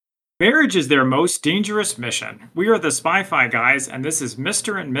Marriage is their most dangerous mission. We are the Spy-Fi guys, and this is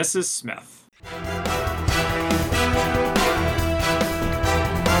Mr. and Mrs. Smith.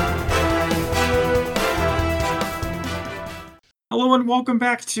 Hello and welcome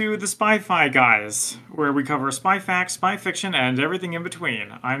back to the Spy-Fi guys, where we cover spy facts, spy fiction, and everything in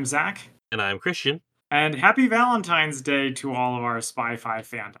between. I'm Zach, And I'm Christian. and happy Valentine's Day to all of our Spy-Fi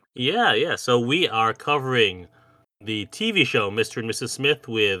fandom. Yeah. So we are covering the TV show Mr. and Mrs. Smith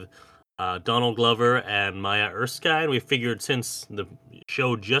with Donald Glover and Maya Erskine. We figured since the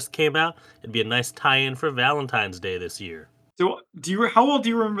show just came out, it'd be a nice tie-in for Valentine's Day this year. So, how well do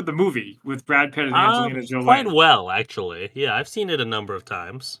you remember the movie with Brad Pitt and Angelina Quite Jolie? well, actually. Yeah, I've seen it a number of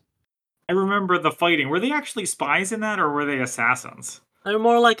times. I remember the fighting. Were they actually spies in that, or were they assassins? They're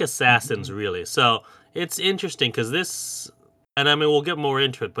more like assassins, really. So it's interesting because this, and I mean, we'll get more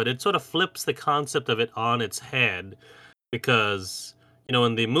into it, but it sort of flips the concept of it on its head because,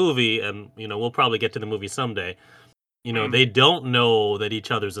 in the movie, and, we'll probably get to the movie someday, they don't know that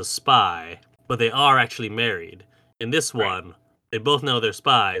each other's a spy, but they are actually married. In this Right. one, they both know they're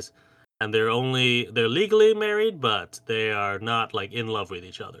spies, and they're legally married, but they are not, like, in love with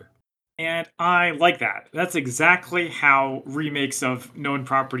each other. And I like that. That's exactly how remakes of known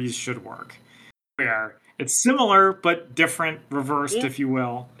properties should work, where it's similar but different, reversed, Yeah. if you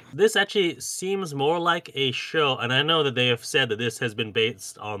will. This actually seems more like a show, and I know that they have said that this has been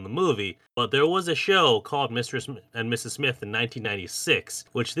based on the movie, but there was a show called Mr. and Mrs. Smith in 1996,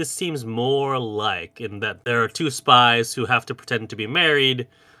 which this seems more like, in that there are two spies who have to pretend to be married.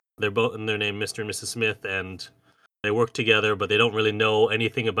 They're both in their name, Mr. and Mrs. Smith, and they work together, but they don't really know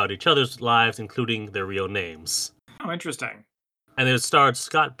anything about each other's lives, including their real names. Oh, interesting. And it starred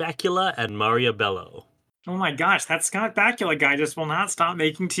Scott Bakula and Maria Bello. Oh my gosh, that Scott Bakula guy just will not stop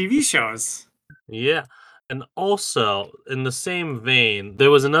making TV shows. Yeah. And also, in the same vein, there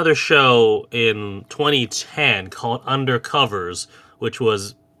was another show in 2010 called Undercovers, which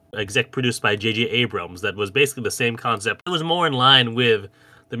was exec produced by J.J. Abrams, that was basically the same concept. It was more in line with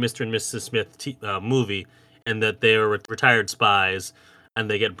the Mr. and Mrs. Smith movie, and that they are retired spies, and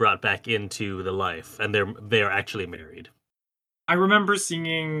they get brought back into the life, and they are actually married. I remember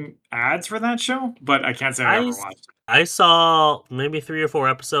seeing ads for that show, but I can't say I ever watched it. I saw maybe 3 or 4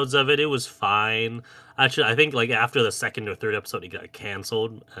 episodes of it. It was fine. Actually, I think like after the second or third episode, it got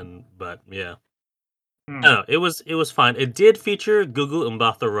canceled. But yeah, I don't know. It was fine. It did feature Gugu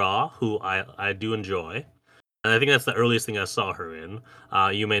Mbatha-Raw, who I do enjoy, and I think that's the earliest thing I saw her in.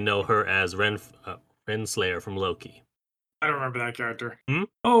 You may know her as Renslayer from Loki. I don't remember that character. Hmm?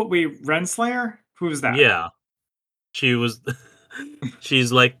 Oh, wait, Renslayer? Who's that? Yeah, she was.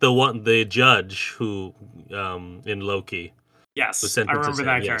 She's like the judge who in Loki. Yes, I remember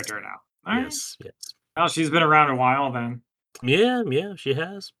that character now. All right. Yes. Well, she's been around a while then. Yeah, she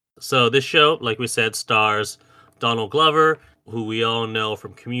has. So this show, like we said, stars Donald Glover, who we all know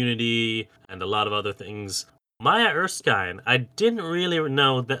from Community and a lot of other things. Maya Erskine, I didn't really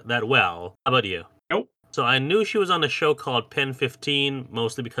know that well. How about you? Nope. So I knew she was on a show called Pen 15,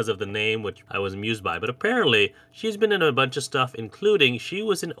 mostly because of the name, which I was amused by. But apparently, she's been in a bunch of stuff, including she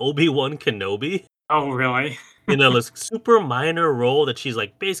was in Obi-Wan Kenobi. Oh, really? In a super minor role that she's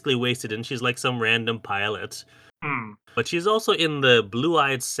like basically wasted in. She's like some random pilot. But she's also in the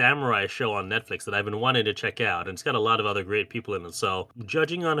Blue-Eyed Samurai show on Netflix that I've been wanting to check out, and it's got a lot of other great people in it. So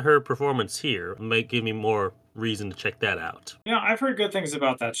judging on her performance here might give me more reason to check that out. Yeah, I've heard good things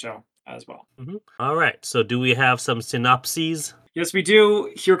about that show as well. All right, so do we have some synopses? Yes, we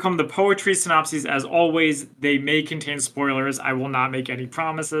do. Here come the poetry synopses. As always, they may contain spoilers. I will not make any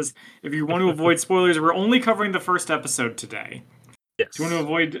promises. If you want to avoid spoilers, we're only covering the first episode today. Yes. If you want to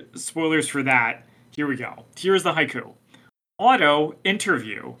avoid spoilers for that, here we go. Here's the haiku. Auto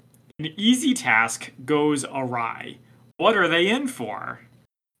interview. An easy task goes awry. What are they in for?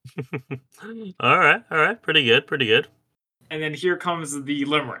 All right. Pretty good. And then here comes the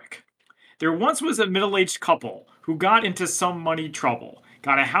limerick. There once was a middle-aged couple who got into some money trouble.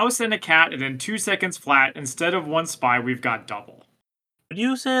 Got a house and a cat, and in 2 seconds flat, instead of one spy, we've got double. Would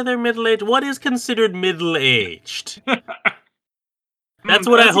you say they're middle-aged? What is considered middle-aged? That's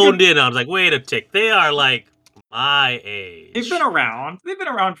what I honed in on. I was like, wait a tick. They are like my age. They've been around. They've been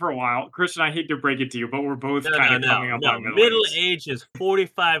around for a while. Christian, I hate to break it to you, but we're both kind of coming up on middle age is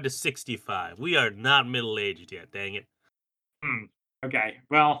 45 to 65. We are not middle-aged yet, dang it. Okay,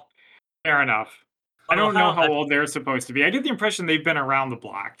 well, fair enough. I don't know how old they're supposed to be. I get the impression they've been around the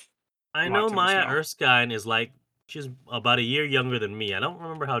block. I know Maya Erskine is like, she's about a year younger than me. I don't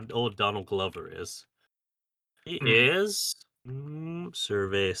remember how old Donald Glover is. He is...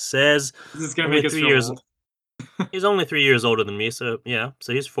 survey says... This is going to make us feel old. He's only 3 years older than me, so yeah,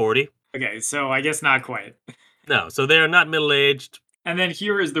 so he's 40. Okay, so I guess not quite. No, so they're not middle-aged. And then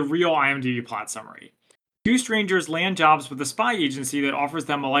here is the real IMDb plot summary. Two strangers land jobs with a spy agency that offers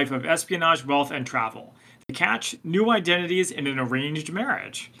them a life of espionage, wealth, and travel. The catch: new identities in an arranged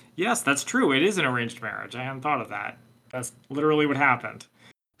marriage. Yes, that's true. It is an arranged marriage. I hadn't thought of that. That's literally what happened.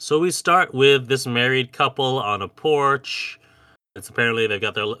 So we start with this married couple on a porch. It's apparently they've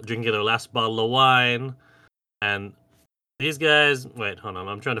got their drinking their last bottle of wine, and these guys. Wait, hold on.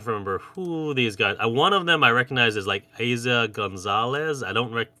 I'm trying to remember who these guys. One of them I recognize as like Asa Gonzalez. I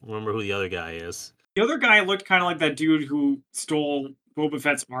don't remember who the other guy is. The other guy looked kind of like that dude who stole Boba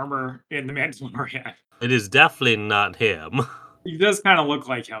Fett's armor in The Mandalorian. It is definitely not him. He does kind of look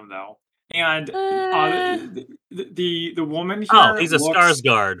like him though. And Eh. the woman Oh, here he's a looks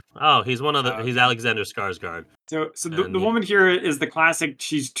Skarsgård. Oh, he's one of the. He's okay. Alexander Skarsgård. So the And yeah. woman here is the classic.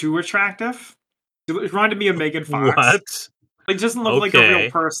 She's too attractive. It reminded me of Megan Fox. What? Like, doesn't look like a real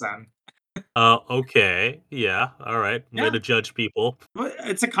Okay. person. Okay. Yeah. All right. Way Yeah, to judge people. but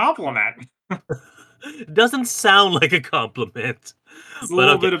it's a compliment. Doesn't sound like a compliment, It's a but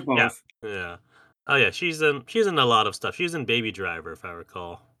little okay. bit of Yeah. both. Yeah. Oh yeah. She's in a lot of stuff. She's in Baby Driver, if I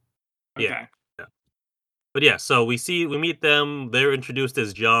recall. Yeah. Okay. Yeah. But yeah. So we meet them. They're introduced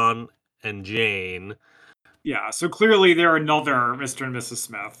as John and Jane. Yeah. So clearly they're another Mr. and Mrs.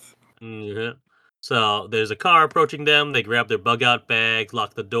 Smith. Mhm. So there's a car approaching them. They grab their bug out bags,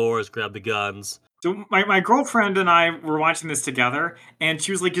 lock the doors, grab the guns. So my girlfriend and I were watching this together, and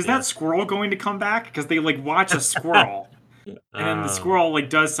she was like, "Is Yeah. that squirrel going to come back?" Because they like watch a squirrel, and then the Uh, squirrel like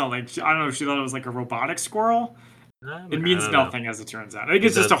does something. I don't know if she thought it was like a robotic squirrel. It I means don't know. nothing, as it turns out. I think It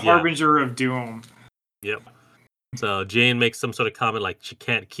it's just does. a Yeah. harbinger of doom. Yep. So Jane makes some sort of comment like she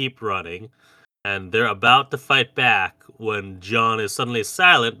can't keep running, and they're about to fight back when John is suddenly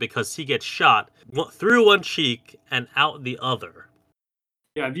silent because he gets shot through one cheek and out the other.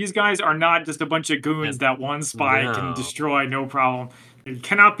 Yeah, these guys are not just a bunch of goons And that one spy can no. destroy, no problem. It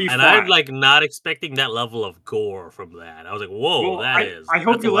cannot be And I'm fought. like not expecting that level of gore from that. I was like, whoa, Well, I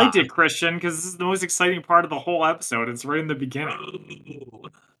hope that's a you liked lot. it, Christian, because this is the most exciting part of the whole episode. It's right in the beginning.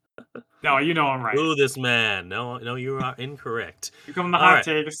 No, you know I'm right. Boo this man. No, no, you are incorrect. Here come the All hot right.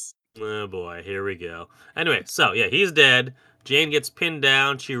 takes. Oh boy, here we go. Anyway, so yeah, he's dead. Jane gets pinned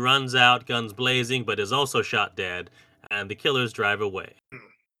down. She runs out, guns blazing, but is also shot dead. And the killers drive away.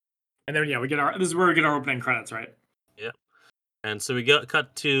 And then yeah, we get our. This is where we get our opening credits, right? Yep. And so we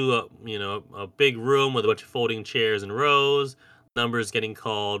cut to a big room with a bunch of folding chairs in rows. Numbers getting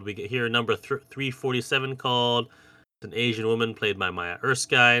called. We get here number 347 called. It's an Asian woman played by Maya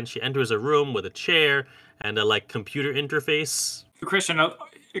Erskine. She enters a room with a chair and a like computer interface. Christian, a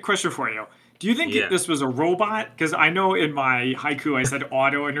question for you. Do you think Yeah. this was a robot? Because I know in my haiku I said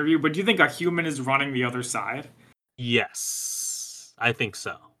auto interview, but do you think a human is running the other side? Yes, I think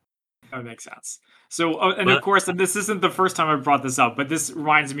so. That would make sense. So, and of But course, and this isn't the first time I've brought this up, but this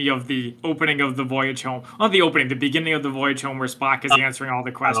reminds me of the opening of the voyage home. Not the opening, the beginning of the voyage home, where Spock is answering all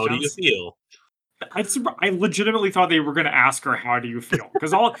the how do you questions. feel? I legitimately thought they were going to ask her, "How do you feel?"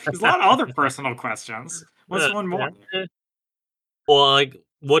 Because there's a lot of other personal questions. What's one Yeah. more? Well, like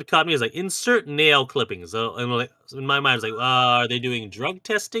what caught me is like insert nail clippings. So, and like in my mind, it's like, are they doing drug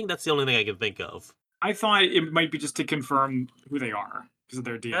testing? That's the only thing I can think of. I thought it might be just to confirm who they are because of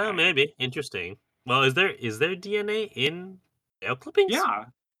their DNA. Maybe interesting. Well, is there DNA in nail clippings? Yeah,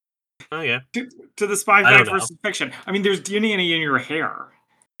 Okay, to, to the spy I don't fact know. versus fiction. I mean, there's DNA in your hair.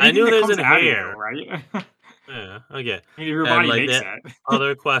 I Anything knew that there's comes in out of you, hair. right? I Yeah, okay. mean, if your And body like makes the it.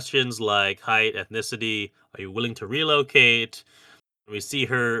 other questions like height, ethnicity, are you willing to relocate? We see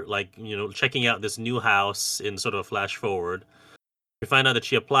her like, checking out this new house in sort of a flash forward. We find out that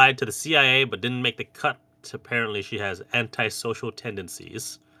she applied to the CIA but didn't make the cut. Apparently she has antisocial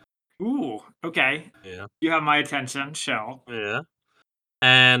tendencies. Ooh, okay. Yeah. You have my attention. Show. Yeah.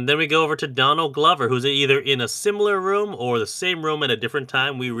 And then we go over to Donald Glover, who's either in a similar room or the same room at a different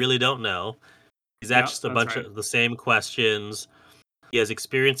time. We really don't know. He's Yeah, asked a that's bunch right. of the same questions. He has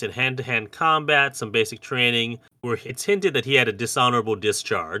experience in hand-to-hand combat, some basic training, where it's hinted that he had a dishonorable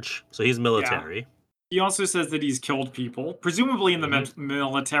discharge, so he's Yeah. military. He also says that he's killed people, presumably in the Hmm.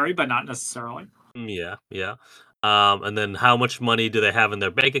 military, but not necessarily. Yeah, yeah. And then how much money do they have in their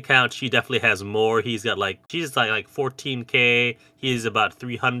bank account? She definitely has more. She's like 14K. He's about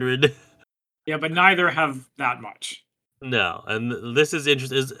 300. Yeah, but neither have that much. No, and this is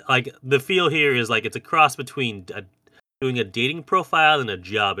interesting. Is like the feel here is like it's a cross between doing a dating profile and a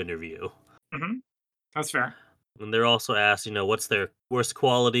job interview. Hmm. That's fair. And they're also asked, what's their worst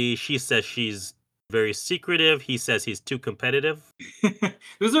quality? She says she's very secretive. He says he's too competitive.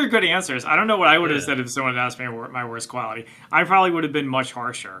 Those are good answers. I don't know what I would have Yeah. said if someone had asked me my worst quality. I probably would have been much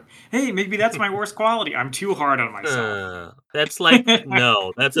harsher. Hey, maybe that's my worst quality. I'm too hard on myself. That's like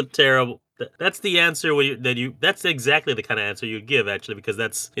no, that's a terrible. That's the answer when you. That's exactly the kind of answer you'd give actually, because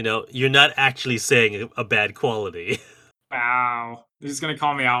that's you're not actually saying a bad quality. Wow. They're just gonna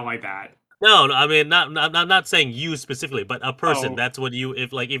call me out like that. No, no, I mean I'm not saying you specifically, but a person. Oh, That's what you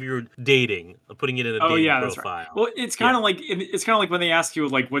if you're dating, putting it in a oh dating yeah, that's right. profile. Well, it's kind Yeah. of like when they ask you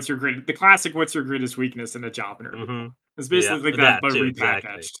like, "What's your the classic "What's your greatest weakness" in a job interview. hmm It's Yeah, basically like that, that but too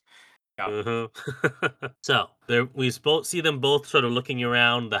exactly. repackaged. Yeah. hmm So there we both see them both sort of looking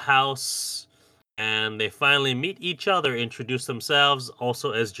around the house, and they finally meet each other, introduce themselves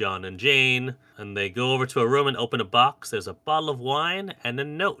also as John and Jane, and they go over to a room and open a box. There's a bottle of wine and a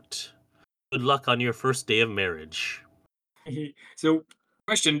note. Good luck on your first day of marriage. So,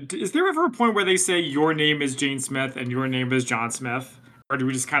 question: is there ever a point where they say your name is Jane Smith and your name is John Smith, or do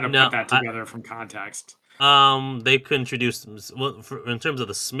we just kind of put No, that together from context? they could introduce well in terms of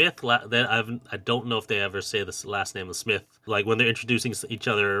the Smith. That I don't know if they ever say the last name of Smith. Like when they're introducing each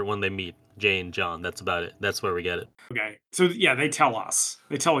other when they meet Jane, John. That's about it. That's where we get it. Okay, so yeah, they tell us,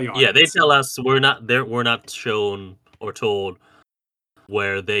 they tell the Yeah, they audience. tell us we're not there. We're not shown or told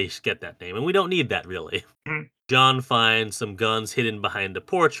where they get that name, and we don't need that really. Mhm. John finds some guns hidden behind a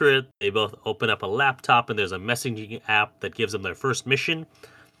portrait. They both open up a laptop, and there's a messaging app that gives them their first mission.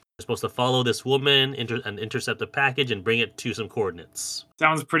 They're supposed to follow this woman and intercept a package and bring it to some coordinates.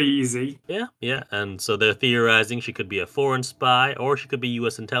 Sounds pretty easy. Yeah, yeah. And so they're theorizing she could be a foreign spy or she could be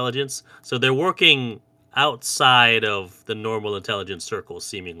US intelligence. So they're working outside of the normal intelligence circles,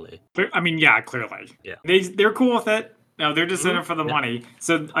 seemingly. I mean, yeah, clearly Yeah. they're cool with it. No, they're just in it for the Yeah. money.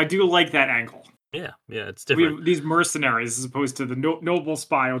 So I do like that angle. Yeah. Yeah. It's We different. have these mercenaries as opposed to the noble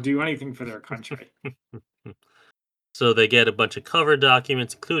spy will do anything for their country. So they get a bunch of cover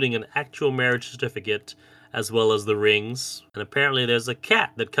documents, including an actual marriage certificate, as well as the rings. And apparently, there's a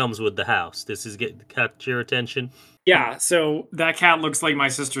cat that comes with the house. This is get caught your attention. Yeah, so that cat looks like my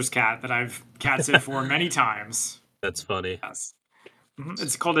sister's cat that I've cat sit for many times. That's funny. Yes.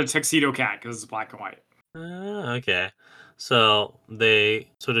 It's called a tuxedo cat because it's black and white. Okay. So they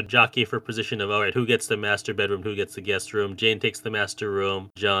sort of jockey for position of all right, who gets the master bedroom, who gets the guest room. Jane takes the master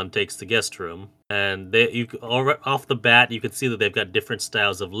room, John takes the guest room, and off the bat you can see that they've got different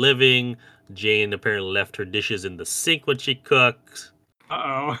styles of living. Jane apparently left her dishes in the sink when she cooked,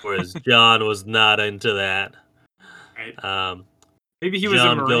 Uh whereas oh. John was not into that. Right. Um, Maybe he was a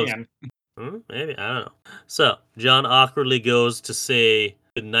John goes, Marine. maybe I don't know. So John awkwardly goes to say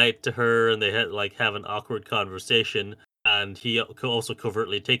goodnight to her, and they have an awkward conversation. And he also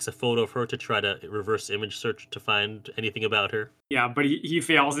covertly takes a photo of her to try to reverse image search to find anything about her. Yeah, but he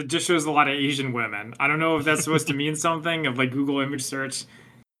fails. It just shows a lot of Asian women. I don't know if that's supposed to mean something of like Google image search.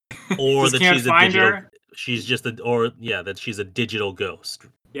 Or Just that can't she's a find digital her. she's just a or yeah, that she's a digital ghost.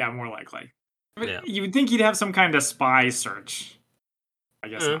 Yeah, more likely. But Yeah. you would think he'd have some kind of spy search. I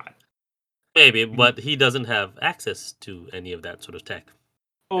guess Eh, not. maybe, Mhm. but he doesn't have access to any of that sort of tech,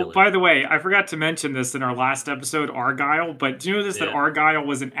 Oh, really. by the way, I forgot to mention this in our last episode, Argyle. But do you know this that Yeah, Argyle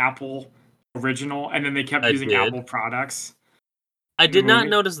was an Apple original, and then they kept I using did. Apple products I in the did not movie?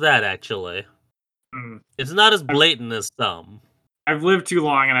 notice that actually. Mm. It's not as I've, blatant as some. I've lived too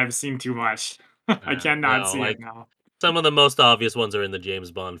long and I've seen too much. I cannot No, see it like now. some of the most obvious ones are in the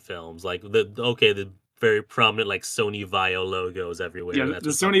James Bond films, like the very prominent like Sony Vaio logos Yeah, everywhere.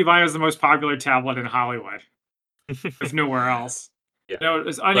 That's the what I'm Sony Vaio is the most popular tablet in Hollywood, if nowhere else. Yeah, No,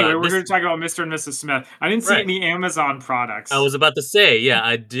 anyway, but we're here this to talk about Mr. and Mrs. Smith. I didn't see right. any Amazon I products. was about to say, yeah,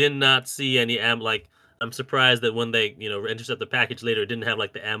 I did not see any like I'm surprised that when they, intercept the package later, it didn't have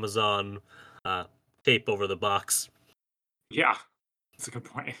like the Amazon uh tape over the box. Yeah, that's a good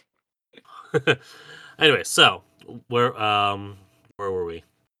point. Anyway, so where were we?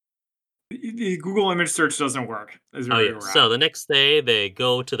 The Google image search doesn't work, is Oh where we yeah. were So at. the next day they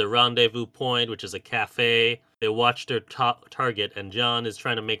go to the rendezvous point, which is a cafe. They watch their target, and John is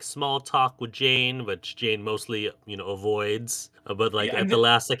trying to make small talk with Jane, but Jane mostly, avoids. But like Yeah, at the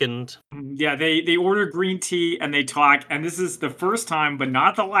last second, yeah, they order green tea and they talk, and this is the first time, but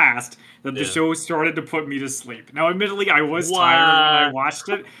not the last, that the yeah. show started to put me to sleep. Now, admittedly, I was tired when I What? watched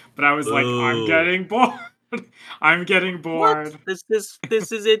it, but I was like, I'm Boo. getting bored. I'm getting What? bored.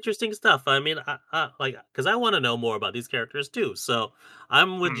 This is interesting stuff. I mean, I like because I want to know more about these characters too. So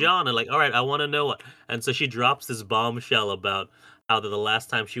I'm with Hmm. John and like, all right, I want to know what. And so she drops this bombshell about how the last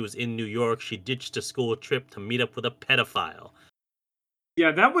time she was in New York, she ditched a school trip to meet up with a pedophile.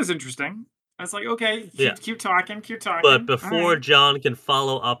 Yeah, that was interesting. I was like, okay, Yeah. keep talking, keep But talking. All before right. John can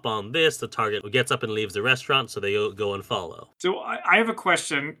follow up on this, the target gets up and leaves the restaurant, so they go and follow. So I have a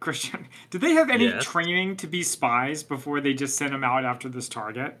question, Christian. Did they have any Yes. training to be spies before they just sent them out after this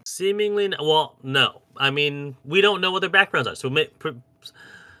target? Seemingly, well, no. I mean, we don't know what their backgrounds are, so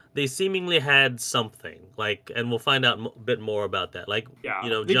they seemingly had something. Like, and we'll find out a bit more about that. Like, Yeah,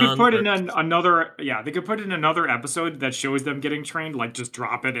 they could John. put in another. Yeah, they could put in another episode that shows them getting trained. Like, just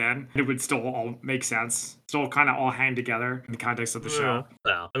drop it in. It would still all make sense. Still, kind of all hang together in the context of the show.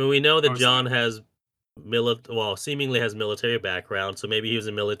 Well, I mean, we know that Mostly. John has seemingly has military background, so maybe he was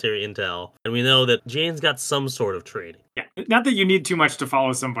in military intel, and we know that Jane's got some sort of training. Yeah, not that you need too much to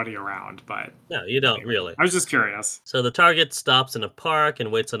follow somebody around, but No, you don't anyway, really. I was just curious. So the target stops in a park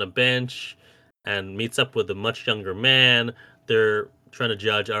and waits on a bench and meets up with a much younger man. They're trying to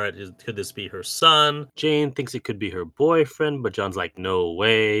judge, all right, could this be her son? Jane thinks it could be her boyfriend, but John's like, no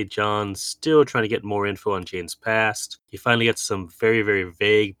way. John's still trying to get more info on Jane's past. He finally gets some very, very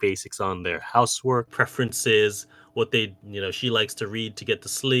vague basics on their housework, preferences, what they, she likes to read to get to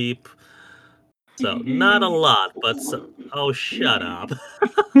sleep. So not a lot, but oh, shut up.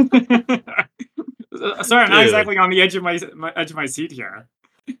 Sorry, I'm not Dude, exactly on the edge of my edge of my seat here.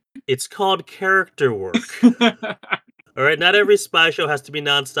 it's called character work. All right, not every spy show has to be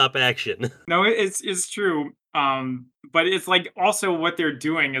nonstop action. No, it's true. But it's like also what they're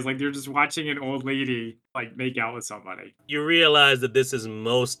doing is like they're just watching an old lady like make out with somebody. You realize that this is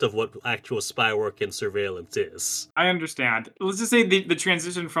most of what actual spy work and surveillance is. I understand. Let's just say the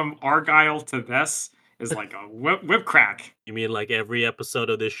transition from Argyle to this is like a whip crack. You mean like every episode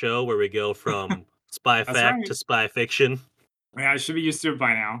of this show where we go from spy That's fact right. to spy fiction, Yeah, I should be used to it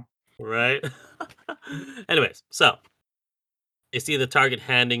by now. right? Anyways, so they see the target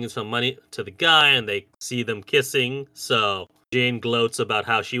handing some money to the guy and they see them kissing. So Jane gloats about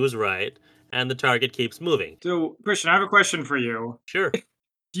how she was right, and the target keeps moving. So, Christian, I have a question for you. Sure.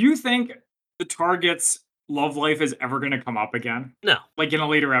 Do you think the target's love life is ever going to come up again? No, Like in a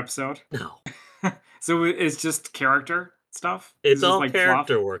later episode? no. So it's just character stuff? It's It's just all like fluff,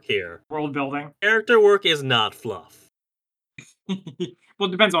 character work here. world building? Character work is not fluff. Well,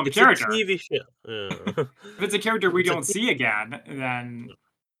 it depends on the It's a character. TV show. Yeah. If it's a character we It's a don't see again, then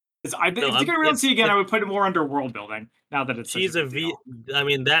if no, it's a character we don't see again, it's I would put it more under world building. Now that it's such a she's a big v. deal. I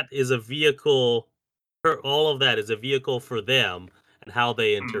mean, that is a vehicle. All of that is a vehicle for them and how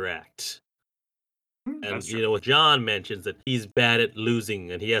they Mm, interact. And that's true. what John mentions that he's bad at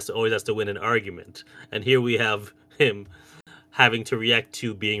losing and he always has to win an argument. And here we have him having to react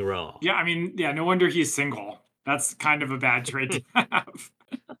to being wrong. Yeah, I mean, yeah, no wonder he's single. That's kind of a bad trait to have.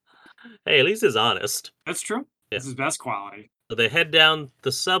 Hey, at least he's honest. That's true. Yeah. That's his best quality. So they head down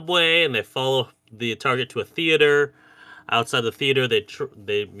the subway and they follow the target to a theater. Outside the theater,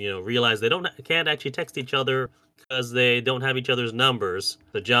 they realize they can't actually text each other because they don't have each other's numbers.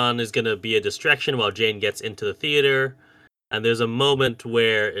 So John is gonna be a distraction while Jane gets into the theater. And there's a moment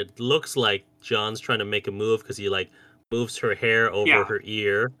where it looks like John's trying to make a move because he like moves her hair over Yeah, her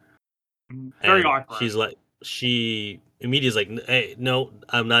ear, very and awkward. she immediately is like, "Hey, no,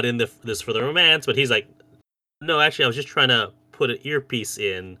 I'm not in this for the romance." But he's like, "No, actually, I was just trying to put an earpiece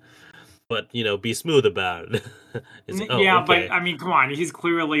in, but be smooth about it." It's like, "Oh, Yeah, but okay." I mean, come on, he's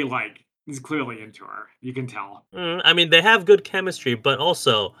clearly into her. You can tell. I mean, they have good chemistry, but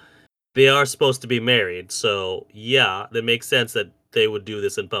also they are supposed to be married, so yeah, that makes sense that they would do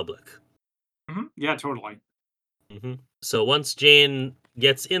this in public. Yeah, totally. So once Jane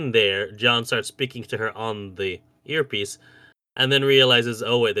gets in there, John starts speaking to her on the earpiece, and then realizes,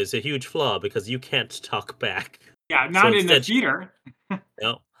 oh wait, there's a huge flaw because you can't talk back. Yeah, So not in the instead, theater.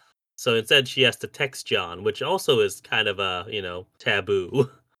 no. So instead, she has to text John, which also is kind of a taboo.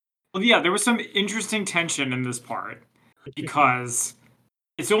 Well, yeah, there was some interesting tension in this part because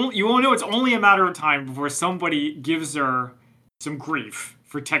you will know it's only a matter of time before somebody gives her some grief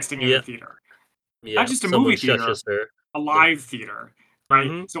for texting in the Yeah, theater. Not yeah. just a Someone movie theater, shushes her. a Yeah. live theater,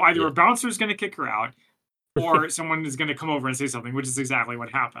 right? So either Yeah. a bouncer is going to kick her out or someone is going to come over and say something, which is exactly what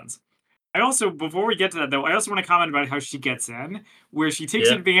happens. I also, before we get to that though, I also want to comment about how she gets in, where she takes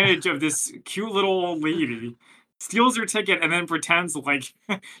Yeah. advantage of this cute little old lady, steals her ticket, and then pretends like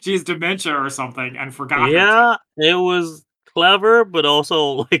she has dementia or something and forgot her ticket. Yeah, it was clever, but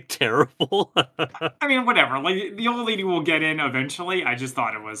also like terrible. I mean, whatever. Like the old lady will get in eventually. I just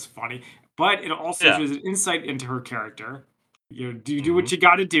thought it was funny, but it also Yeah. shows an insight into her character. Do you do hmm what you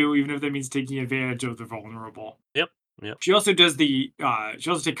got to do, even if that means taking advantage of the vulnerable. Yep. Yep. She also does the. She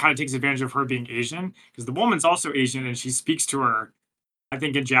also kind of takes advantage of her being Asian because the woman's also Asian, and she speaks to her, I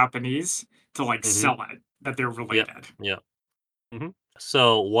think, in Japanese to like hmm sell it that they're Yep. related. Yep. hmm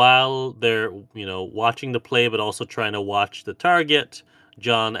So while they're, watching the play, but also trying to watch the target,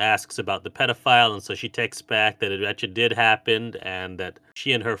 John asks about the pedophile, and so she texts back that it actually did happen, and that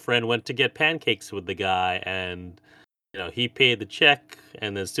she and her friend went to get pancakes with the guy, and he paid the check,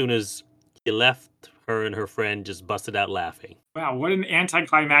 and as soon as he left, her and her friend just busted out laughing. Wow, what an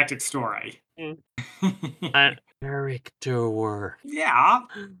anticlimactic story. Mm. Character work. Yeah,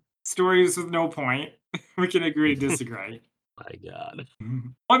 stories with no point. We can agree to disagree. My God.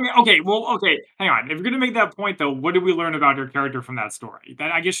 Mhm. I mean, okay, well, okay, hang on. If you're gonna make that point, though, what did we learn about her character from that story?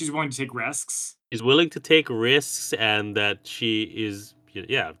 That I guess she's willing to take risks. She's willing to take risks, and that she is,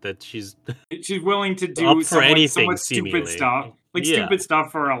 yeah, that she's She's willing to up do for somewhat anything, somewhat stupid seemingly. stuff, like Yeah. stupid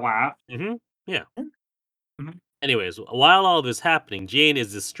stuff for a laugh. Yeah. Mhm. Anyways, while all this happening, Jane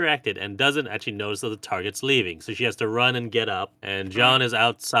is distracted and doesn't actually notice that the target's leaving. So she has to run and get up. And John Right. is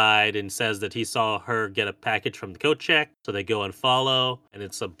outside and says that he saw her get a package from the coat check. So they go and follow. And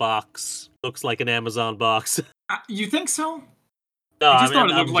it's a box. Looks like an Amazon box. You think so? No, I I just mean,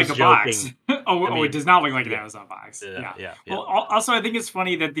 thought I'm, it looked I'm like just a box. joking. I Oh, it mean, does not look like an yeah, Amazon box. yeah, Yeah. yeah, yeah. Well, also, I think it's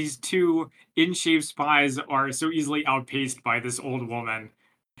funny that these two in-shape spies are so easily outpaced by this old woman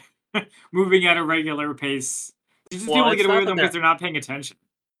moving at a regular pace. They're just Well, able to get it's away not with that them because they're, they're not paying attention.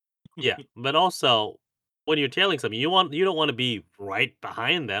 yeah, but also when you're tailing something, you don't want to be right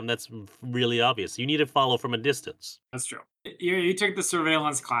behind them. That's really obvious. You need to follow from a distance. That's true. You took the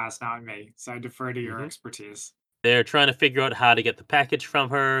surveillance class, not me, so I defer to your Hmm. expertise. They're trying to figure out how to get the package from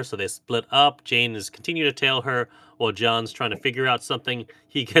her, so they split up. Jane is continuing to tail her while John's trying to figure out something.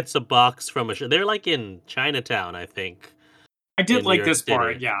 He gets a box from a they're like in Chinatown, I think, I did in New like York this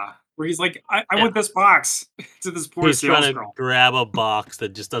part, City. yeah, where he's like, "I Yeah. want this box," to this poor He's trying sales to girl. grab a box that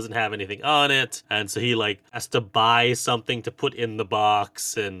just doesn't have anything on it, and so he like has to buy something to put in the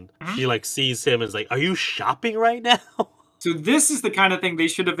box, and Mhm. she like sees him and is like, "Are you shopping right now?" So this is the kind of thing they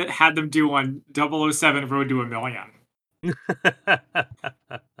should have had them do on 007 Road to a Million.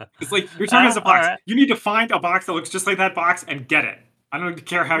 It's like, "Your target is a All box. right. You need to find a box that looks just like that box and get it. I don't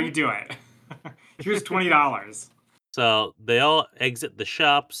care how Mhm. you do it. Here's $20." So they all exit the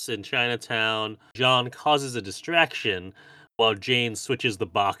shops in Chinatown. John causes a distraction while Jane switches the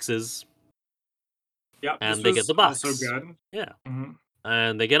boxes Yep, this and they get was the also box. good. Yeah. Mhm.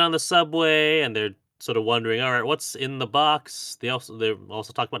 And they get on the subway and they're sort of wondering, all right, what's in the box? They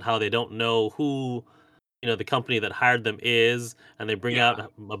also talk about how they don't know who, the company that hired them is, and they bring out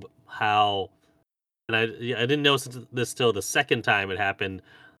Yeah. how, and I didn't notice this till the second time it happened.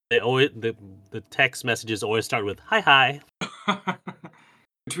 They always the text messages always start with hi hi.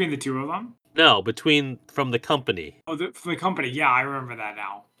 Between the two of them? No, between from the company. Oh, from the company. Yeah, I remember that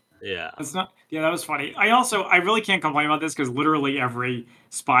now. Yeah. That's not yeah, that was funny. I really can't complain about this because literally every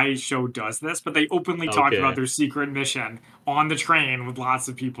spy show does this, but they openly talk about Okay. their secret mission on the train with lots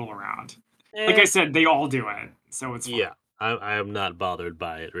of people around. Like I Eh, said, they all do it, so it's fine. yeah. I am not bothered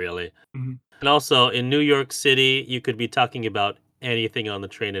by it really. Mhm. And also in New York City, you could be talking about anything on the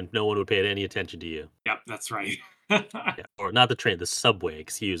train and no one would pay any attention to you. Yep, that's right. Yeah. Or not the train, the subway,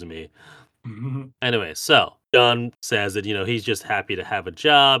 excuse me. Mhm. Anyway, so John says that, he's just happy to have a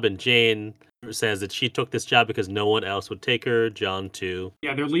job, and Jane says that she took this job because no one else would take her. John too.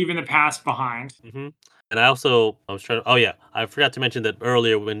 Yeah, they're leaving the past behind. Hmm. And I was trying to, oh yeah, I forgot to mention that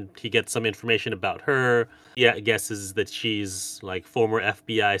earlier when he gets some information about her, yeah, guesses that she's like former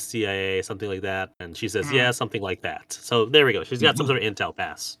FBI, CIA, something like that. And she says, yeah, Mhm. something like that. So there we go. She's got some sort of intel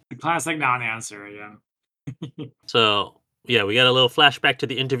pass. The classic non-answer, yeah. So yeah, we got a little flashback to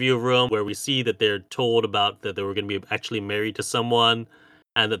the interview room where we see that they're told about that they were going to be actually married to someone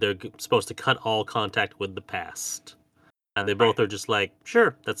and that they're supposed to cut all contact with the past. And they Right. both are just like,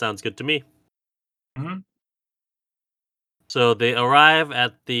 sure, that sounds good to me. Mhm. So they arrive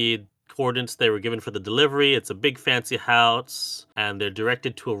at the coordinates they were given for the delivery. It's a big fancy house, and they're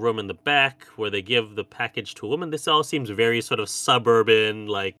directed to a room in the back where they give the package to a woman. This all seems very sort of suburban,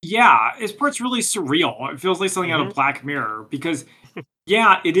 like, Yeah, this part's really surreal. It feels like something out hmm of Black Mirror because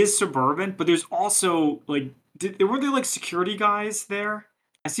yeah, it is suburban, but there's also like there were there like security guys there?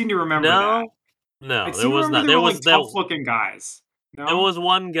 I seem to remember that. no, I no, there seem to was remember not. there were like tough looking guys. There No? was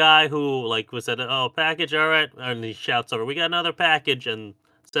one guy who like was said, "Oh, package, all right," and he shouts over, "We got another package," and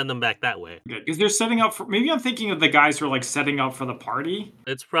send them back that way. Good. Because they're setting up for maybe I'm thinking of the guys who are like setting up for the party.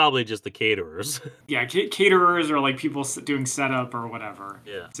 It's probably just the caterers. Yeah, caterers or like people doing setup or whatever.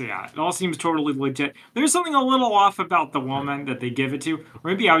 Yeah. So yeah, it all seems totally legit. There's something a little off about the woman that they give it to. Or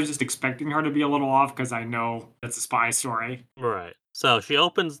maybe I was just expecting her to be a little off because I know it's a spy story. Right. So she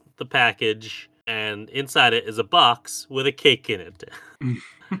opens the package and inside it is a box with a cake in it.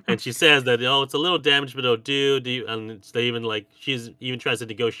 And she says that, "Oh, it's a little damaged, but it'll do." Do you, and they even like she's even tries to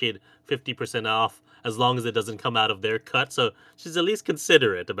negotiate 50% off as long as it doesn't come out of their cut. So she's at least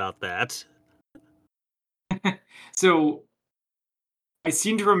considerate about that. So I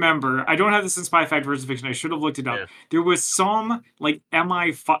seem to remember. I don't have this in Spy Fact versus Fiction. I should have looked it up. Yeah, There was some like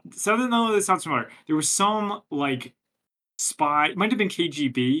MI5. Something though that sounds familiar. There was some like spy. It might have been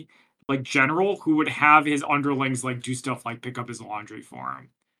KGB, like general who would have his underlings like do stuff like pick up his laundry for him.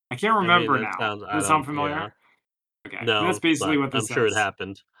 I can't I mean remember that now. sounds. I Does it sound don't. Yeah, familiar? Okay, that's no, basically but what I'm this sure it is.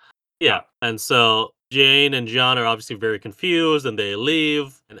 happened. Yeah. Yeah, and so Jane and John are obviously very confused, and they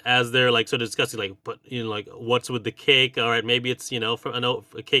leave. And as they're like sort of discussing, like, but like, what's with the cake? All right, maybe it's from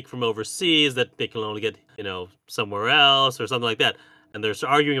a cake from overseas that they can only get somewhere else or something like that. And they're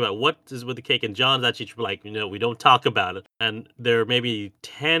arguing about what is with the cake, and John's actually like, we don't talk about it. And they're maybe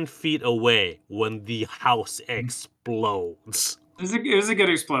 10 feet away when the house explodes. It was a good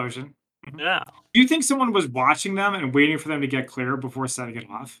explosion. Mhm. Yeah. Do you think someone was watching them and waiting for them to get clear before setting it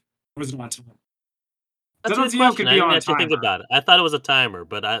off? Or was it on time? 'Cause That's I a don't good see how it question. could I be didn't on a actually think timer. about it. I thought it was a timer,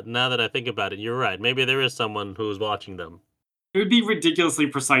 but now that I think about it, you're right. Maybe there is someone who's watching them. It would be ridiculously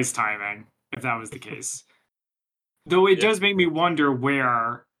precise timing if that was the case. Though it Yeah. does make me Yeah. wonder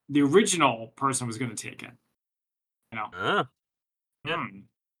where the original person was gonna take it, you know? Ah, yeah. Hmm.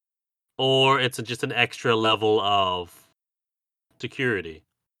 Or it's just an extra level of security.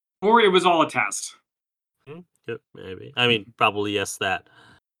 Or it was all a test. Yep, maybe. I mean, Mhm. probably yes, that.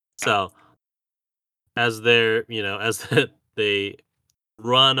 Yeah. So as they're, as they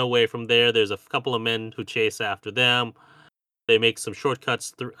run away from there, there's a couple of men who chase after them. They make some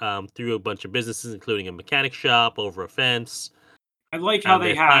shortcuts through a bunch of businesses, including a mechanic shop, over a fence, I like how and they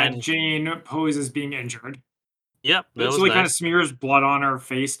they had find. Jane pose as being injured. Yep, that So was he kinda nice. smears blood on her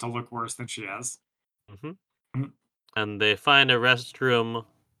face to look worse than she is. Mhm. Mhm, And they find a restroom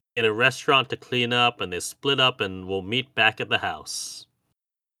in a restaurant to clean up, and they split up and will meet back at the house.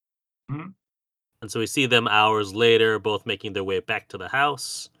 mhm, And so we see them hours later, both making their way back to the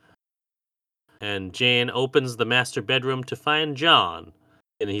house. And Jane opens the master bedroom to find John.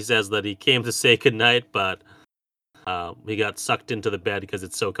 And he says that he came to say goodnight, but he got sucked into the bed because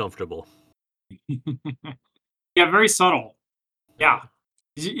it's so comfortable. Yeah, very subtle. Yeah.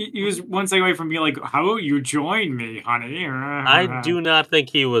 Yeah. He Mhm. was one second away from being like, "How about you join me, honey?" I do not think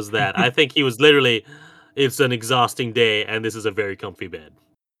he was that. I think he was literally, it's an exhausting day, and this is a very comfy bed.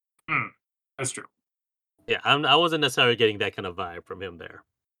 Hmm, that's true. Yeah, I wasn't necessarily getting that kind of vibe from him there.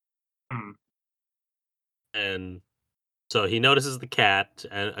 Hmm, And so he notices the cat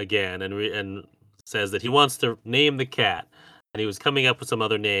again and says that he wants to name the cat. And he was coming up with some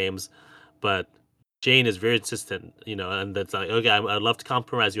other names, but Jane is very insistent, and that's like, okay, I'd love to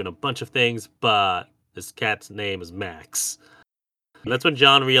compromise you on a bunch of things, but this cat's name is Max. And that's when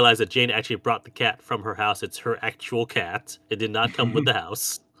John realized that Jane actually brought the cat from her house. It's her actual cat. It did not come with the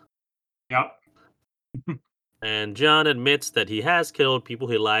house. yep. And John admits that he has killed people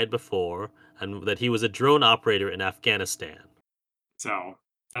he lied before and that he was a drone operator in Afghanistan. So,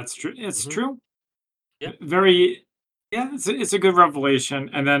 that's true. It's Hmm. true. Yep. Very yeah, it's a good revelation,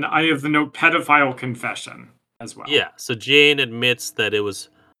 and then I have the note pedophile confession as well. Yeah. So Jane admits that it was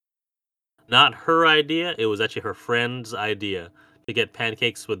not her idea. It was actually her friend's idea to get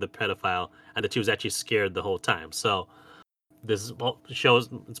pancakes with the pedophile, and that she was actually scared the whole time. So shows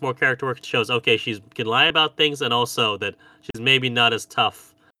it's more character work. It shows okay, she can lie about things, and also that she's maybe not as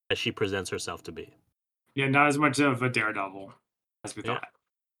tough as she presents herself to be. Yeah, not as much of a daredevil as we Yeah. thought.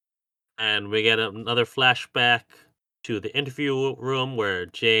 And we get another flashback to the interview room where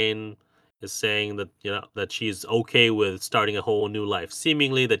Jane is saying that that she's okay with starting a whole new life,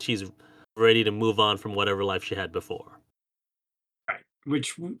 seemingly that she's ready to move on from whatever life she had before. Right.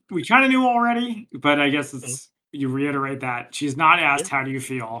 Which we kind of knew already, but I guess Mhm. it's you reiterate that she's not Yeah. asked how do you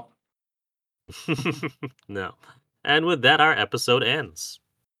feel. No. And with that, our episode ends.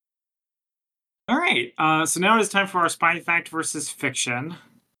 All right. So now it is time for our spy fact versus fiction.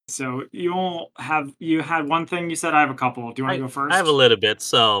 So you had one thing you said. I have a couple. Do you want to go I have a first? little bit.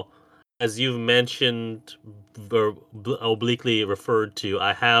 So, as you've mentioned, obliquely referred to,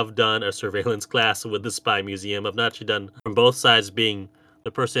 I have done a surveillance class with the Spy Museum. I've not actually done from both sides, being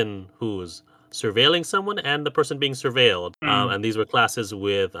the person who's surveilling someone and the person being surveilled. Hmm. And these were classes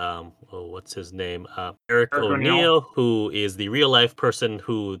with, what's his name? Eric Eric O'Neill. O'Neill, who is the real life person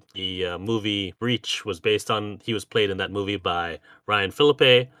who the movie Reach was based on. He was played in that movie by Ryan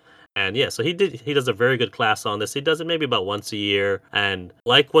Philippe. And yeah, so he does a very good class on this. He does it maybe about once a year. And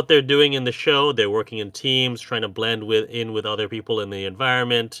like what they're doing in the show, they're working in teams, trying to blend with other people in the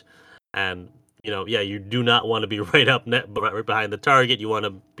environment. And yeah, you do not want to be right behind the target. You want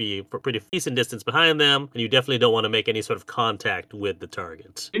to be a pretty decent distance behind them, and you definitely don't want to make any sort of contact with the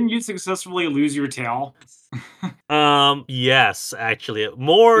target. Didn't you successfully lose your tail? Yes, actually,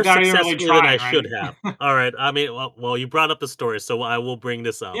 more Without even really successfully than I trying, should right? have. All right, I mean, well, you brought up the story, so I will bring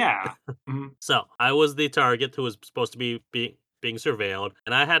this up. Yeah. Mhm. So I was the target who was supposed to being surveilled,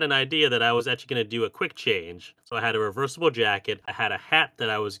 and I had an idea that I was actually going to do a quick change. So I had a reversible jacket. I had a hat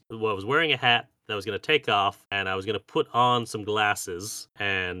I was wearing a hat that I was going to take off, and I was going to put on some glasses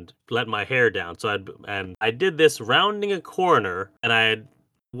and let my hair down. And I did this rounding a corner, and I had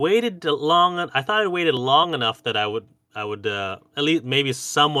waited long. I thought I waited long enough that I would at least maybe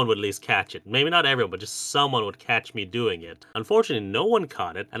someone would at least catch it. Maybe not everyone, but just someone would catch me doing it. Unfortunately, no one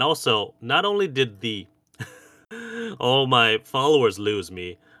caught it. And also, not only did the all my followers lose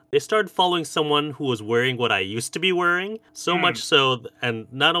me, they started following someone who was wearing what I used to be wearing. So much Mm. so, and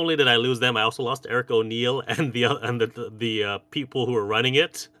not only did I lose them, I also lost Eric O'Neill and the people who were running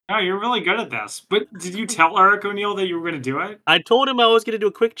it. No, you're really good at this. But did you tell Eric O'Neill that you were gonna do it? I told him I was gonna do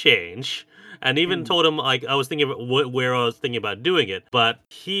a quick change, and even Mm. told him like I was thinking about where I was thinking about doing it. But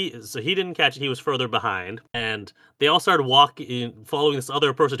he didn't catch it. He was further behind, and they all started walking, following this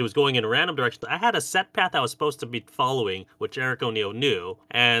other person who was going in random directions. I had a set path I was supposed to be following, which Eric O'Neill knew.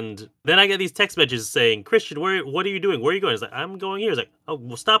 And then I get these text messages saying, "Christian, what are you doing? Where are you going?" He's like, "I'm going here." He's like, "Oh,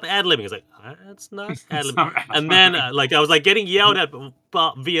 well, stop ad libbing." He's like, "It's not ad It's libbing." not And then happening. like I was like getting yelled at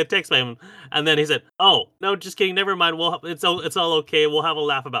via text by him, and then he said, "Oh, no, just kidding. Never mind. It's all okay. We'll have a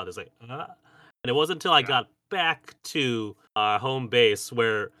laugh about this." Like, and it wasn't until I Yeah. got back to our home base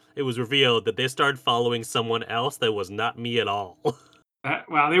where it was revealed that they started following someone else that was not me at all.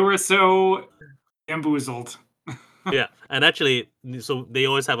 Wow, they were so bamboozled. Yeah, and actually, so they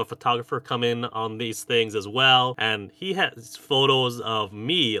always have a photographer come in on these things as well, and he has photos of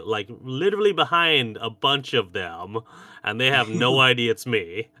me, like literally behind a bunch of them, and they have no idea it's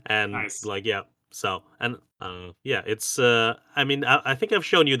me. And Nice. like, yeah, so and yeah, it's I mean, I think I've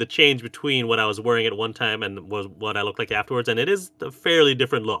shown you the change between what I was wearing at one time and was what I look like afterwards, and it is a fairly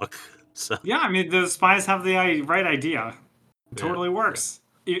different look. So Yeah, I mean, the spies have the right idea. It yeah, totally yeah. works.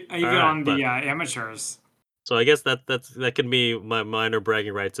 All Even right, on but the amateurs. so I guess that can be my minor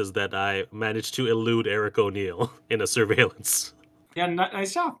bragging rights is that I managed to elude Eric O'Neill in a surveillance. Yeah,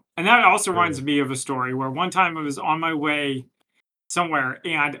 nice job. And that also reminds Mm. me of a story where one time I was on my way somewhere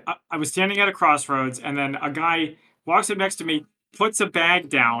and I was standing at a crossroads, and then a guy walks up next to me, puts a bag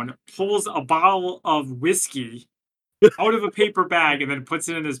down, pulls a bottle of whiskey out of a paper bag, and then puts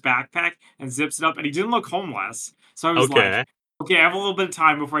it in his backpack and zips it up. And he didn't look homeless. So I was like, Okay. okay, I have a little bit of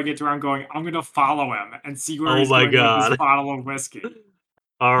time before I get to where I'm going. I'm going to follow him and see where Oh he's my going with this god. bottle of whiskey.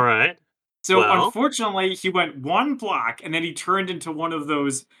 All right. So Well, unfortunately, he went one block and then he turned into one of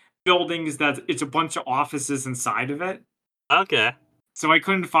those buildings that it's a bunch of offices inside of it. okay. So I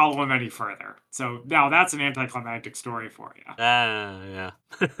couldn't follow him any further. So now that's an anticlimactic story for you. Ah, yeah.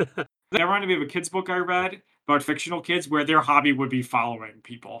 That reminded me of a kid's book I read about fictional kids where their hobby would be following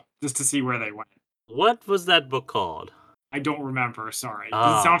people just to see where they went. What was that book called? I don't remember, sorry.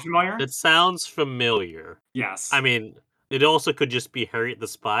 Does it sound Ah, familiar? that sounds familiar. I Yes. mean, it also could just be Harriet the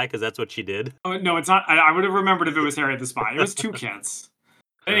Spy because that's what she did. Oh, no, it's not. I would have remembered if it was Harriet the Spy. It was two kids.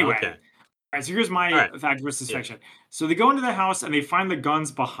 Anyway, Okay. all right, so here's All my right. fact versus Yeah. fiction. So they go into the house and they find the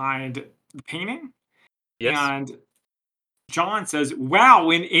guns behind the painting, Yes. and John says, "Wow,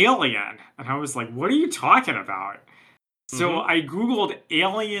 an alien." And I was like, "What are you talking about?" So Mm-hmm. I Googled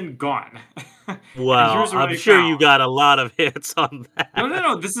alien gun. And Wow. here's what I'm I sure you found. got a lot of hits on No, no, that.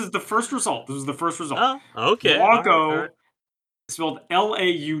 no. This is the first result. This is the first result. Oh, okay. All right. All right. Laugo, spelled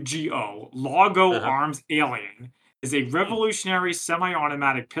Laugo, Laugo Uh-huh. Arms Alien, is a Hmm. revolutionary semi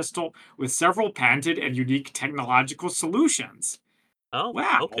automatic pistol with several patented and unique technological solutions. Oh,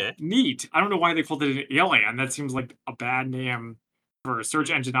 Wow, okay. neat. I don't know why they called it an alien. That seems like a bad name for search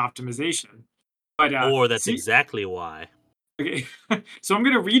engine optimization. But Or that's see, exactly why. okay, so I'm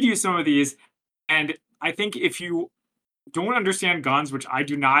going to read you some of these, and I think if you don't understand guns, which I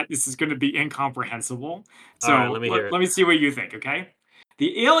do not, this is going to be incomprehensible. All right. So Let me hear it. let me see what you think, okay?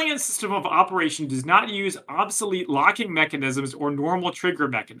 The alien system of operation does not use obsolete locking mechanisms or normal trigger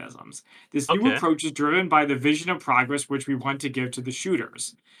mechanisms. This new Okay. approach is driven by the vision of progress which we want to give to the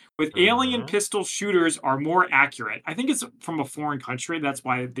shooters. With alien Uh-huh. pistol shooters are more accurate. I think it's from a foreign country. That's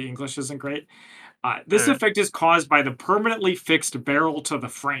why the English isn't great. All This right. effect is caused by the permanently fixed barrel to the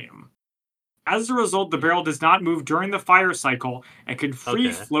frame. As a result, the barrel does not move during the fire cycle and can free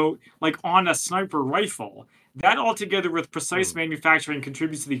Okay. float like on a sniper rifle. That, altogether with precise Hmm. manufacturing,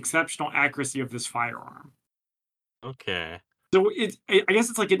 contributes to the exceptional accuracy of this firearm. Okay. So I guess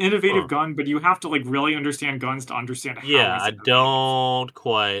it's like an innovative Huh. gun, but you have to like really understand guns to understand how Yeah, he's I innovative. don't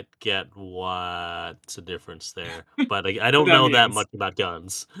quite get what's the difference there, but I What don't that know that means. much about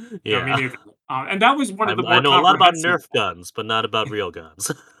guns. No, me Yeah. neither. And that was one of the I more know a lot about comprehensible. Nerf guns, but not about real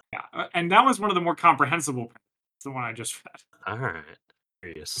guns. Yeah, and that was one of the more comprehensible. It's the one I just read. Alright.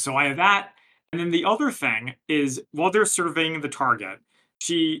 Curious. So I have that, and then the other thing is while they're surveying the target,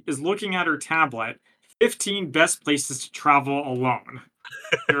 she is looking at her tablet. 15 best places to travel alone.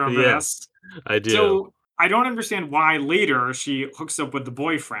 You remember this? Yes, I do. So I don't understand why later she hooks up with the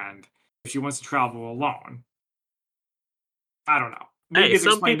boyfriend if she wants to travel alone. I don't know. Maybe Hey, it's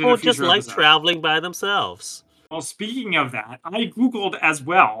some explained in a people just future like episode. traveling by themselves. Well, speaking of that, I Googled as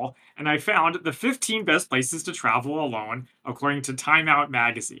well, and I found the 15 best places to travel alone according to Time Out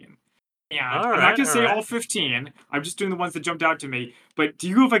magazine. And I'm not Alright, going to say all alright. 15. I'm just doing the ones that jumped out to me. But do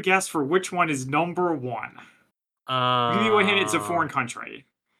you have a guess for which one is number one? I'll give you a hint. It's a Uh, foreign country,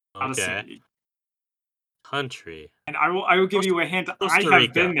 not a okay. city. Country. And I will give Costa you a hint. I Costa have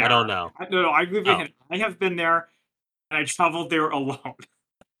Rica. been I don't there. know. No, I give you a Oh, hint. I have been there, and I traveled there alone.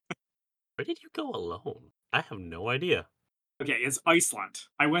 where did you go alone? I have no idea. Okay, it's Iceland.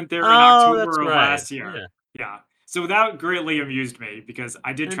 I went there in Oh, that's October of right. last year. Yeah, Yeah. So that greatly amused me because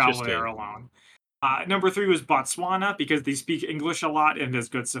I did travel there interesting. alone. Number three was Botswana because they speak English a lot and has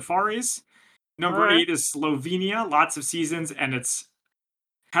good safaris. Number Alright. eight is Slovenia, lots of seasons, and it's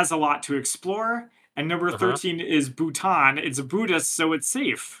has a lot to explore. And number Uh-huh. 13 is Bhutan. It's Buddhist, so it's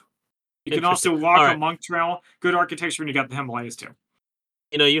safe. You can Interesting. also walk a Alright. monk trail, good architecture, and you got the Himalayas too.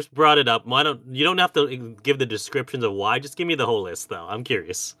 You brought it up. Why don't you don't have to give the descriptions of why, just give me the whole list, though. I'm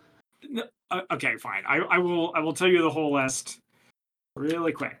curious. Okay, fine. I will tell you the whole list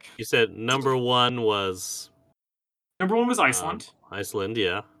really quick. You said number 1 was, Number one was Iceland. Iceland,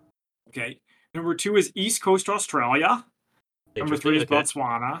 yeah. Okay. Number two is East Coast Australia. Number three Interesting, is okay.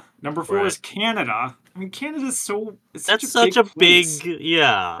 Botswana. Number four Right. is Canada. I mean, Canada's so it's such That's a such big a place. big,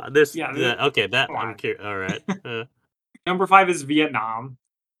 yeah, this Yeah, the okay, that come I'm on. curious. Alright. Number five is Vietnam.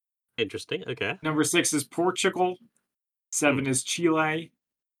 Interesting, okay. Number six is Portugal. Hmm, Seven is Chile.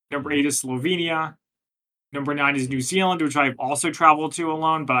 Number mhm. eight is Slovenia. Number nine is New Zealand, which I've also traveled to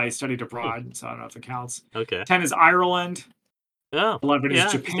alone, but I studied Hmm, abroad, so I don't know if it counts. okay. 10 is Ireland. Oh, 11 is yeah,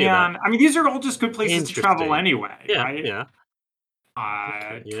 I can see that. Japan. I mean, these are all just good places to travel Interesting. anyway, Yeah, right? yeah.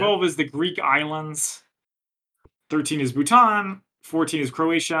 Okay, yeah. 12 is the Greek islands. 13 is Bhutan. 14 is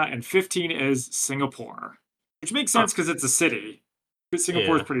Croatia. And 15 is Singapore, which makes Huh, sense because it's a city. But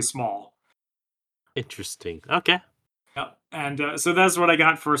Singapore is yeah. pretty small. Interesting. Okay. Yeah. And so that's what I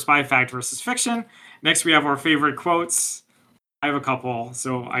got for Spy Fact versus Fiction. Next, we have our favorite quotes. I have a couple,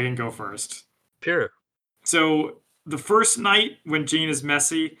 so I can go first. Sure. So the first night when Jane is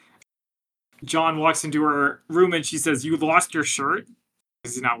messy, John walks into her room and she says, "You lost your shirt,"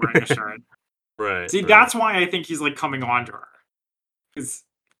 because he's not wearing a shirt. Right, See, right. that's why I think he's like coming on to her. Because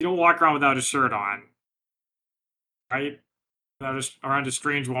you don't walk around without a shirt on, right? Around a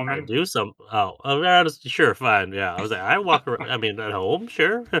strange I woman. do some around sure, fine, yeah. I was like, I walk around I mean, at home,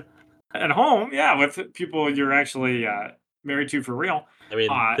 sure. At home, yeah, with people you're actually married to for real. I mean,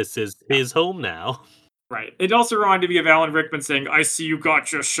 Uh, this is yeah, his home now. right. It also reminded me of Alan Rickman saying, "I see you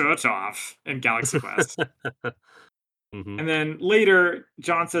got your shirt off" in Galaxy Quest. Mhm. And then later,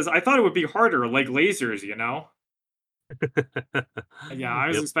 John says, "I thought it would be harder, like lasers, you know." Yeah, I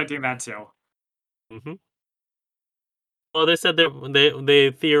was Yep. expecting that too. Mhm. Well, they said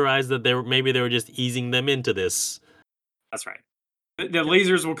they theorized that maybe they were just easing them into this. That's right. The Yep.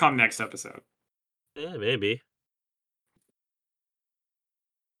 lasers will come next episode. Yeah, maybe.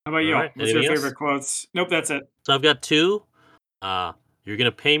 How about you? Alright, What's your anything else? favorite quotes? Nope, that's it. So I've got 2. "You're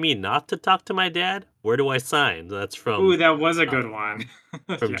gonna pay me not to talk to my dad? Where do I sign?" That's Ooh, that was a uh, good one.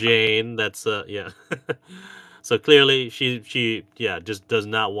 from Yeah. Jane. That's, yeah. So clearly yeah, just does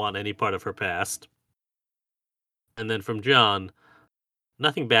not want any part of her past. And then from John,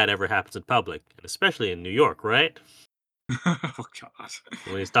 "Nothing bad ever happens in public, and especially in New York, right?" Oh god.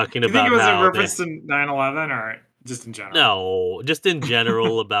 When he's talking Do you think it about was a how they reference to 9/11 or just in general? no, just in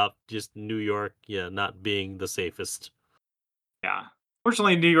general about just New York, yeah, not being the safest. Yeah.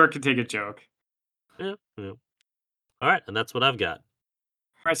 Fortunately, New York can take a joke. Yeah, yeah. Alright, and that's what I've got.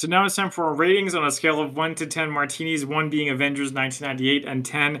 Alright, so now it's time for our ratings on a scale of 1 to 10 martinis, 1 being Avengers 1998 and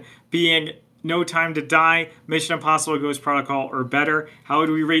 10 being No Time to Die, Mission Impossible Ghost Protocol, or better. How would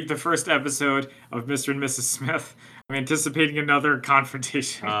we rate the first episode of Mr. and Mrs. Smith? I'm anticipating another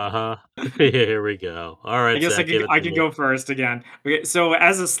confrontation. Uh-huh. Here we go. I Alright, guess I Zach, can give it I to can me. go first again. Okay, so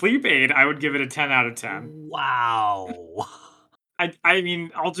as a sleep aid, I would give it a 10 out of 10. Wow. I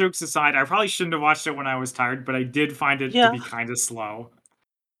mean, all jokes aside, I probably shouldn't have watched it when I was tired, but I did find it to Yeah. be kind of slow.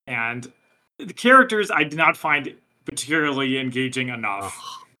 And the characters I did not find particularly engaging enough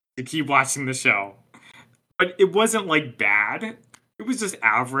Ugh. to keep watching the show. But it wasn't like bad. It was just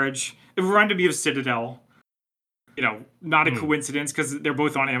average. It reminded me of Citadel. Not a Hmm. coincidence because they're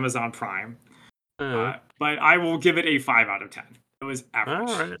both on Amazon Prime. Uh, But I will give it a 5 out of 10. It was all average.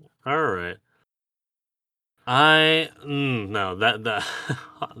 right. All right. No, that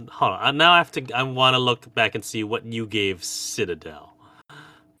hold on. Now I want to look back and see what you gave Citadel.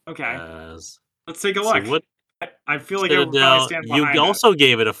 Okay, As let's take a see look. what I feel like I would probably Citadel. stand You behind it. also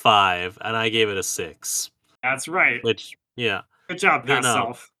gave it a 5, and I gave it a 6. That's right. Which, yeah, Good job, past no,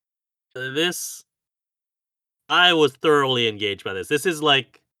 self. this I was thoroughly engaged by this. This is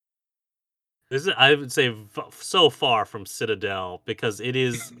I would say so far from Citadel because it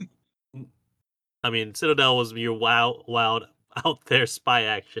is. I mean, Citadel was your wild out there spy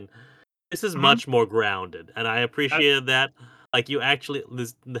action. This is Hmm. much more grounded, and I appreciated that. Like you actually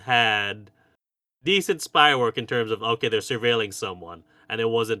had decent spy work in terms of okay, they're surveilling someone, and it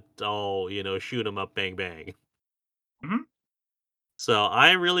wasn't all shoot 'em up, bang bang. Hmm. So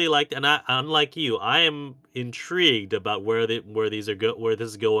I really liked, and unlike you, I am intrigued about where this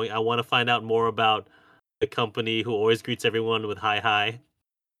is going. I want to find out more about the company who always greets everyone with hi hi,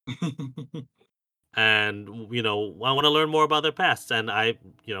 and I want to learn more about their past. And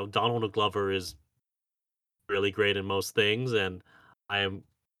Donald Glover is really great in most things, and I am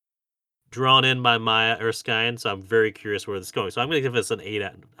drawn in by Maya Erskine, so I'm very curious where this is going. So I'm going to give this an 8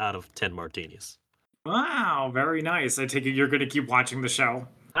 out of 10 martinis. Wow, very nice. I take it you're going to keep watching the show.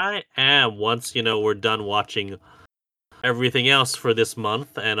 I am once we're done watching everything else for this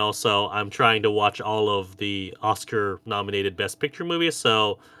month, and also I'm trying to watch all of the Oscar nominated Best Picture movies.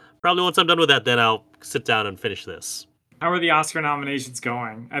 So probably once I'm done with that, then I'll sit down and finish this. How are the Oscar nominations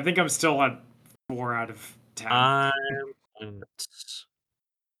going? I think I'm still at 4 out of 10. I'm at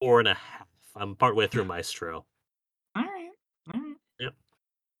 4.5. I'm partway through Maestro. All right. All right. Yep.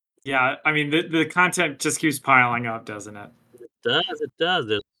 Yeah, I mean, the content just keeps piling up, doesn't it? It does.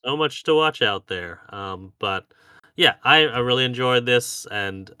 There's so much to watch out there. But yeah, I really enjoyed this,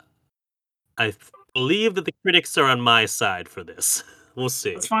 and believe that the critics are on my side for this. We'll That's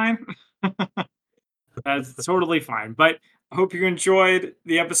see. fine. That's totally fine. But I hope you enjoyed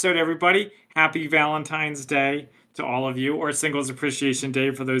the episode, everybody. Happy Valentine's Day to all of you, or Singles Appreciation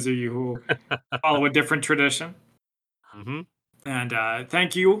Day for those of you who follow a different tradition. Hmm. And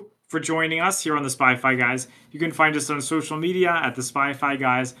thank you for joining us here on the Spy-Fi Guys. You can find us on social media at the Spy-Fi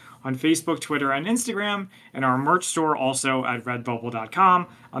Guys on Facebook, Twitter, and Instagram, and our merch store also at redbubble.com.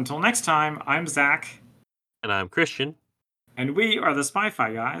 Until next time, I'm Zach. And I'm Christian. And we are the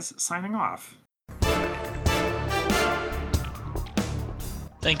Spy-Fi Guys, signing off.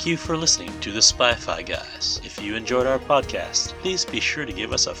 Thank you for listening to the Spy-Fi Guys. If you enjoyed our podcast, please be sure to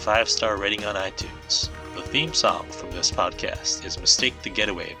give us a 5-star rating on iTunes. The theme song from this podcast is Mistake the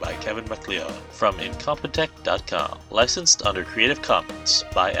Getaway by Kevin MacLeod from Incompetech.com. Licensed under Creative Commons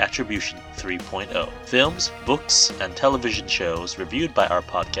by Attribution 3.0. Films, books, and television shows reviewed by our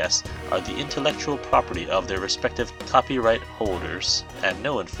podcast are the intellectual property of their respective copyright holders, and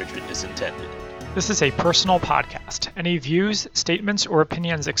no infringement is intended. This is a personal podcast. Any views, statements, or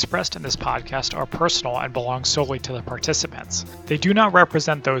opinions expressed in this podcast are personal and belong solely to the participants. They do not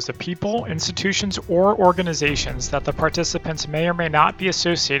represent those of people, institutions, or organizations that the participants may or may not be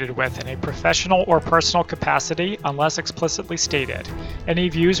associated with in a professional or personal capacity unless explicitly stated. Any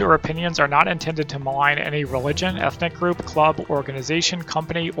views or opinions are not intended to malign any religion, ethnic group, club, organization,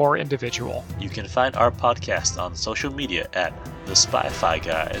 company, or individual. You can find our podcast on social media at The Spy-Fi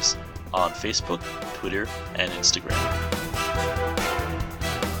Guys on Facebook, Twitter, and Instagram.